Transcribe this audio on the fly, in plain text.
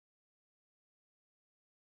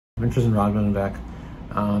Adventures in Rod Building back.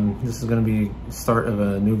 This is going to be the start of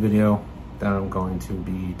a new video that I'm going to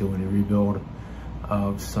be doing a rebuild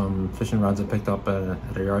of some fishing rods I picked up at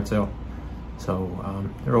a yard sale.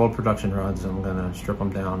 So they're old production rods. I'm going to strip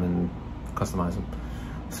them down and customize them.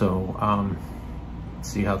 So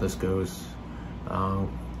see how this goes.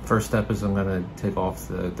 First step is I'm going to take off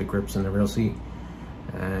the grips in the reel seat,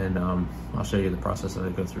 and I'll show you the process that I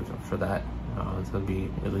go through for that. There'll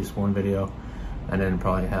be at least one video, and then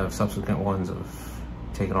probably have subsequent ones of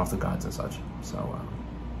taking off the guides and such. So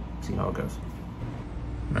see how it goes.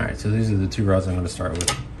 All right, so these are the two rods I'm going to start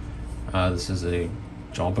with. This is a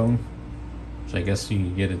Jawbone, which I guess you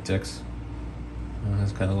can get at Dick's.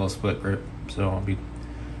 It's got a little split grip, so I'll be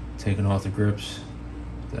taking off the grips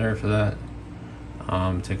there for that.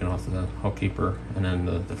 Taking off the hook keeper and then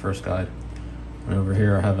the first guide. And over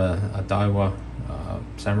here I have a Daiwa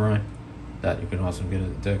Samurai that you can also get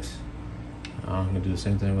at Dick's. I'm going to do the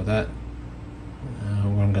same thing with that.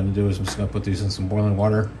 What I'm going to do is I'm just going to put these in some boiling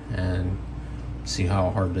water and see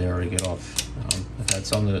how hard they are to get off. I've had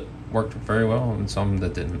some that worked very well and some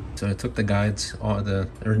that didn't. So I took the guides, the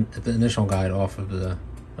initial guide off of the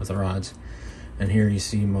rods, and here you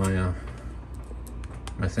see my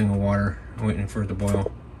my thing of water waiting for it to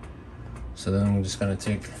boil. So then I'm just going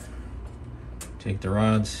to take the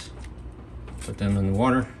rods, put them in the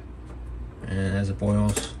water, and as it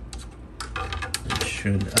boils, it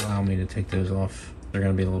should allow me to take those off. They're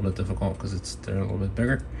going to be a little bit difficult because they're a little bit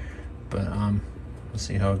bigger, but let's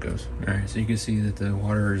see how it goes. All right, so you can see that the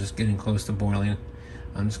water is getting close to boiling.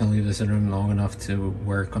 I'm just going to leave this in long enough to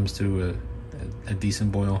where it comes to a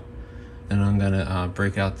decent boil. Then I'm going to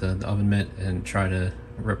break out the oven mitt and try to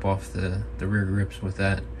rip off the rear grips with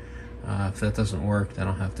that. If that doesn't work, then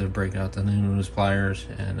I'll have to break out the nose pliers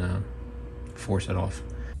and force it off.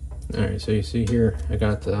 All right, so you see here I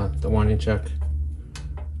got the winding check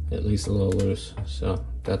at least a little loose, so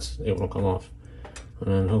that's able to come off.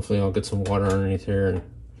 And then hopefully I'll get some water underneath here and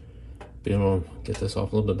be able to get this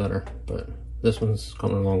off a little bit better. But this one's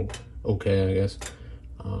coming along okay, I guess.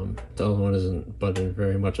 The other one isn't budging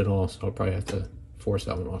very much at all, so I'll probably have to force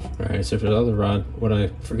that one off. All right, so for the other rod, what I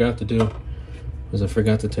forgot to do was I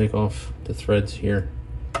forgot to take off the threads here.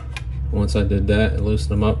 Once I did that and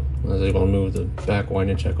loosened them up, I was able to move the back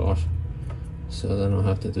winding check off. So then I'll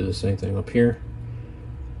have to do the same thing up here.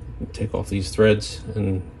 Take off these threads,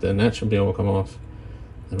 and then that should be able to come off.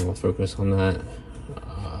 And we'll focus on that.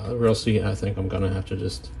 The reel seat, I think I'm gonna have to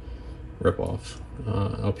just rip off.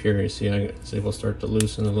 Up here, you see it's able to start to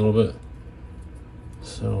loosen a little bit.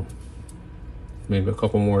 So maybe a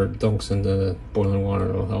couple more dunks into the boiling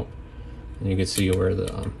water will help. And you can see where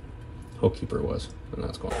the hook keeper was, and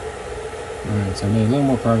that's gone. All right, so I made a little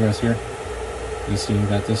more progress here. You see we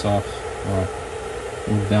got this off,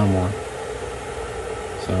 moved down more.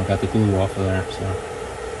 So I got the glue off of there, so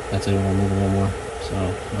that's able to move a little more. So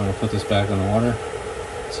I'm gonna put this back on the water,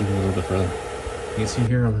 see a little bit further. You can see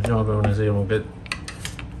here on the Jawbone is able to get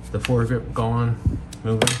the foregrip going,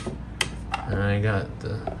 moving. And I got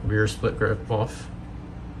the rear split grip off.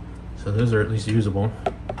 So those are at least usable.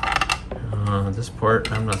 This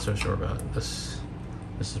part, I'm not so sure about. This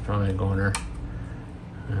is probably a goner.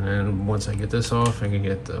 And then once I get this off, I can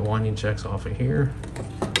get the winding checks off of here.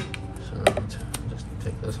 So just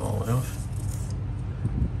take this all the way off.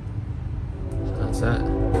 So that's that.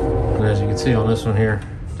 And as you can see on this one here,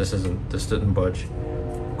 this didn't budge.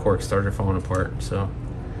 Cork started falling apart, so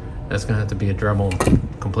that's gonna have to be a Dremel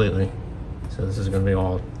completely. So this is gonna be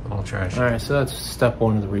all trash. All right, so that's step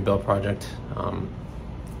one of the rebuild project.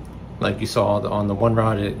 Like you saw on the one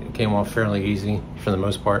rod, it came off fairly easy for the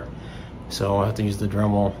most part. So I'll have to use the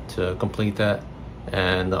Dremel to complete that.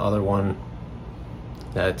 And the other one,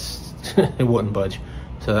 it wouldn't budge.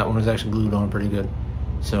 So that one was actually glued on pretty good.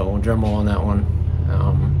 So Dremel on that one.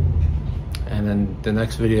 And then the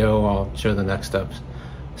next video, I'll show the next steps.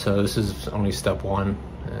 So this is only step one.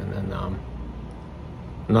 And then I'm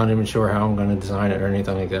not even sure how I'm gonna design it or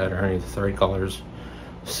anything like that, or any of the thread colors.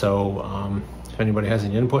 So if anybody has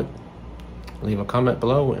any input, leave a comment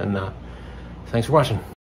below, and thanks for watching.